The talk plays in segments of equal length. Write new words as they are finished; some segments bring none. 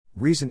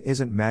Reason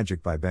Isn't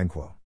Magic by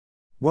Benquo.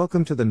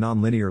 Welcome to the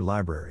Nonlinear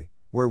Library,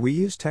 where we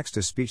use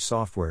text-to-speech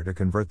software to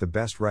convert the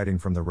best writing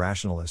from the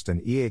rationalist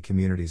and EA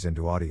communities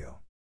into audio.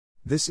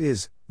 This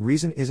is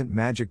Reason Isn't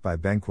Magic by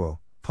Benquo,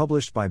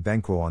 published by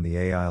Benquo on the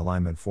AI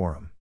Alignment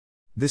Forum.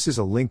 This is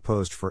a link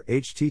post for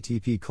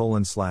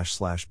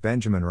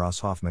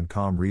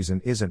http://benjaminrosshoffman.com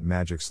Reason Isn't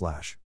Magic/.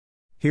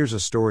 Here's a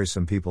story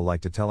some people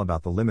like to tell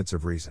about the limits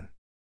of reason.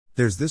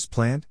 There's this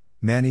plant,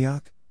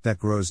 manioc, that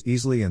grows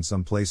easily in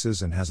some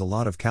places and has a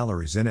lot of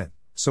calories in it,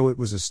 so it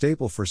was a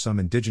staple for some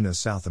indigenous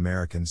South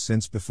Americans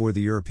since before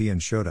the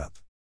Europeans showed up.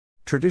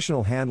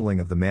 Traditional handling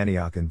of the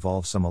manioc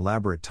involved some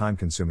elaborate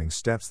time-consuming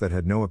steps that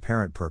had no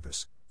apparent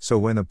purpose, so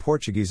when the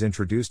Portuguese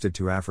introduced it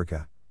to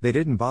Africa, they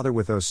didn't bother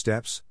with those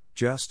steps,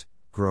 just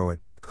grow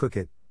it, cook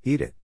it, eat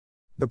it.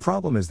 The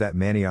problem is that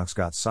manioc's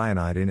got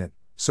cyanide in it,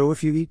 so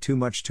if you eat too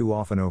much too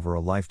often over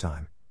a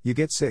lifetime, you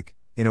get sick,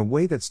 in a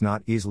way that's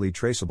not easily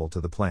traceable to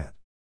the plant.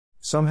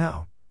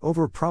 Somehow,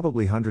 over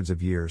probably hundreds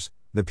of years,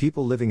 the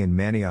people living in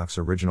manioc's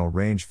original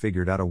range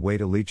figured out a way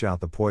to leach out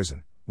the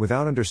poison,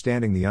 without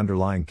understanding the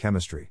underlying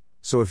chemistry,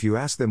 so if you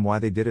ask them why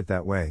they did it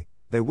that way,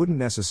 they wouldn't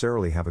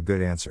necessarily have a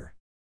good answer.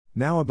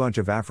 Now a bunch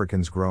of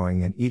Africans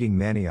growing and eating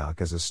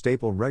manioc as a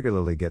staple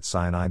regularly get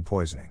cyanide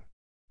poisoning.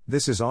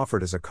 This is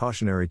offered as a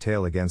cautionary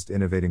tale against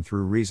innovating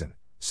through reason,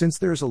 since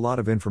there's a lot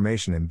of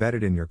information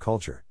embedded in your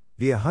culture,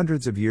 via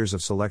hundreds of years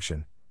of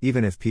selection,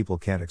 even if people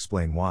can't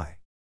explain why.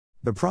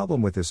 The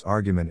problem with this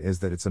argument is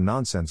that it's a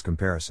nonsense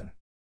comparison.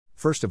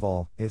 First of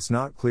all, it's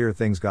not clear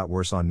things got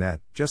worse on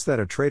net, just that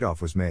a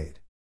trade-off was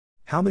made.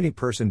 How many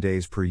person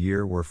days per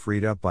year were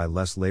freed up by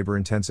less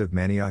labor-intensive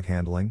manioc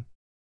handling?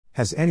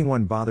 Has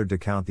anyone bothered to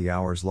count the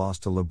hours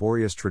lost to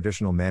laborious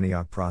traditional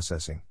manioc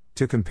processing,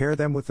 to compare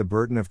them with the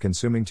burden of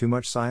consuming too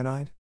much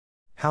cyanide?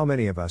 How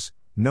many of us,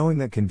 knowing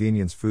that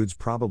convenience foods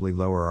probably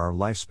lower our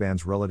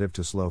lifespans relative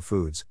to slow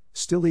foods,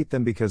 still eat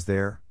them because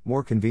they're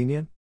more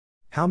convenient?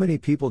 How many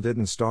people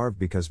didn't starve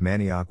because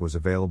manioc was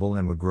available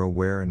and would grow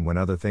where and when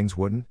other things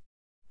wouldn't?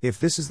 If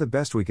this is the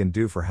best we can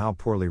do for how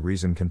poorly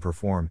reason can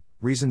perform,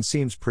 reason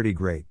seems pretty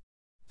great.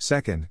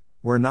 Second,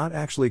 we're not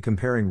actually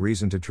comparing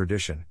reason to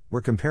tradition,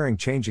 we're comparing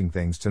changing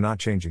things to not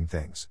changing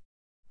things.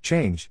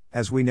 Change,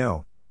 as we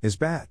know, is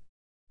bad.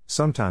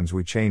 Sometimes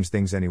we change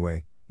things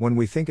anyway, when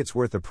we think it's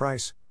worth the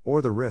price,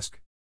 or the risk.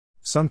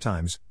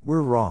 Sometimes,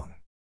 we're wrong.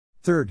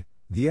 Third,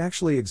 the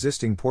actually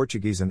existing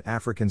Portuguese and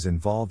Africans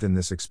involved in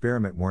this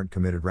experiment weren't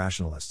committed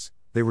rationalists,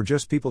 they were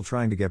just people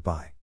trying to get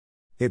by.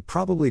 It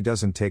probably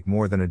doesn't take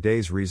more than a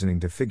day's reasoning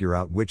to figure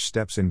out which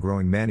steps in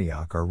growing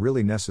manioc are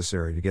really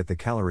necessary to get the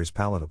calories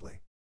palatably.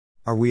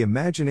 Are we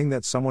imagining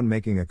that someone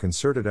making a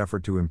concerted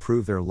effort to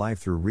improve their life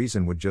through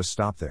reason would just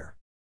stop there?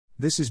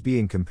 This is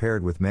being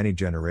compared with many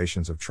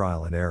generations of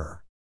trial and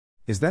error.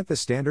 Is that the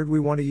standard we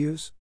want to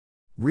use?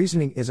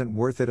 Reasoning isn't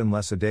worth it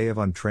unless a day of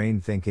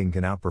untrained thinking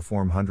can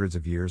outperform hundreds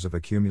of years of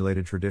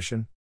accumulated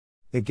tradition.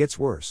 It gets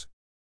worse.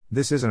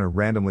 This isn't a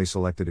randomly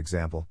selected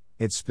example,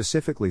 it's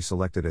specifically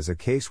selected as a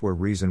case where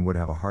reason would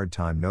have a hard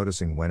time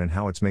noticing when and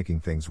how it's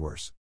making things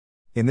worse.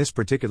 In this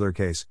particular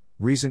case,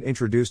 reason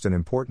introduced an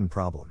important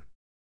problem.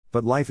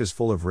 But life is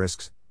full of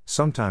risks,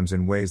 sometimes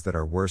in ways that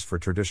are worse for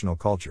traditional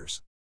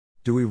cultures.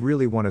 Do we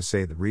really want to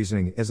say that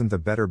reasoning isn't the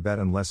better bet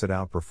unless it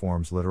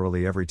outperforms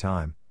literally every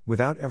time,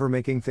 without ever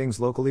making things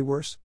locally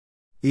worse?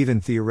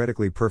 Even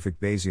theoretically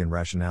perfect Bayesian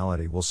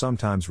rationality will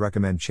sometimes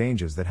recommend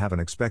changes that have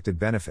an expected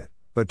benefit,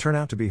 but turn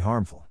out to be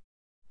harmful.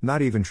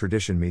 Not even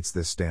tradition meets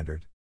this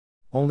standard.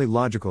 Only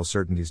logical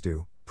certainties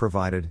do,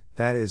 provided,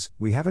 that is,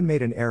 we haven't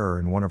made an error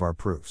in one of our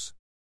proofs.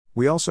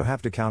 We also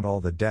have to count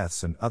all the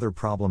deaths and other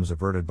problems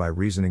averted by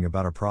reasoning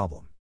about a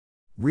problem.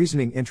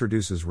 Reasoning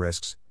introduces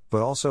risks,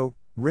 but also,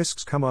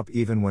 risks come up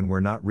even when we're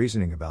not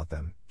reasoning about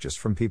them, just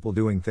from people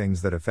doing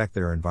things that affect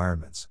their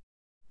environments.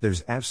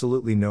 There's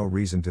absolutely no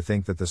reason to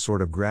think that the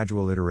sort of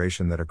gradual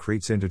iteration that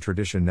accretes into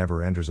tradition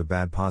never enters a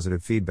bad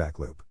positive feedback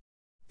loop.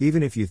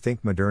 Even if you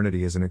think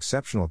modernity is an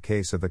exceptional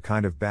case of the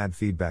kind of bad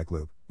feedback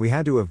loop, we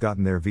had to have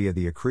gotten there via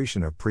the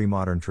accretion of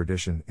pre-modern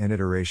tradition and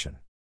iteration.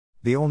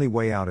 The only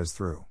way out is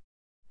through.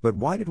 But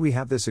why did we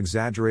have this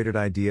exaggerated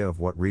idea of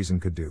what reason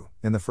could do,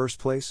 in the first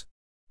place?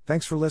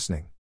 Thanks for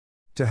listening.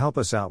 To help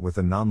us out with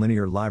the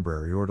Nonlinear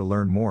Library or to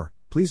learn more,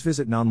 please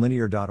visit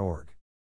nonlinear.org.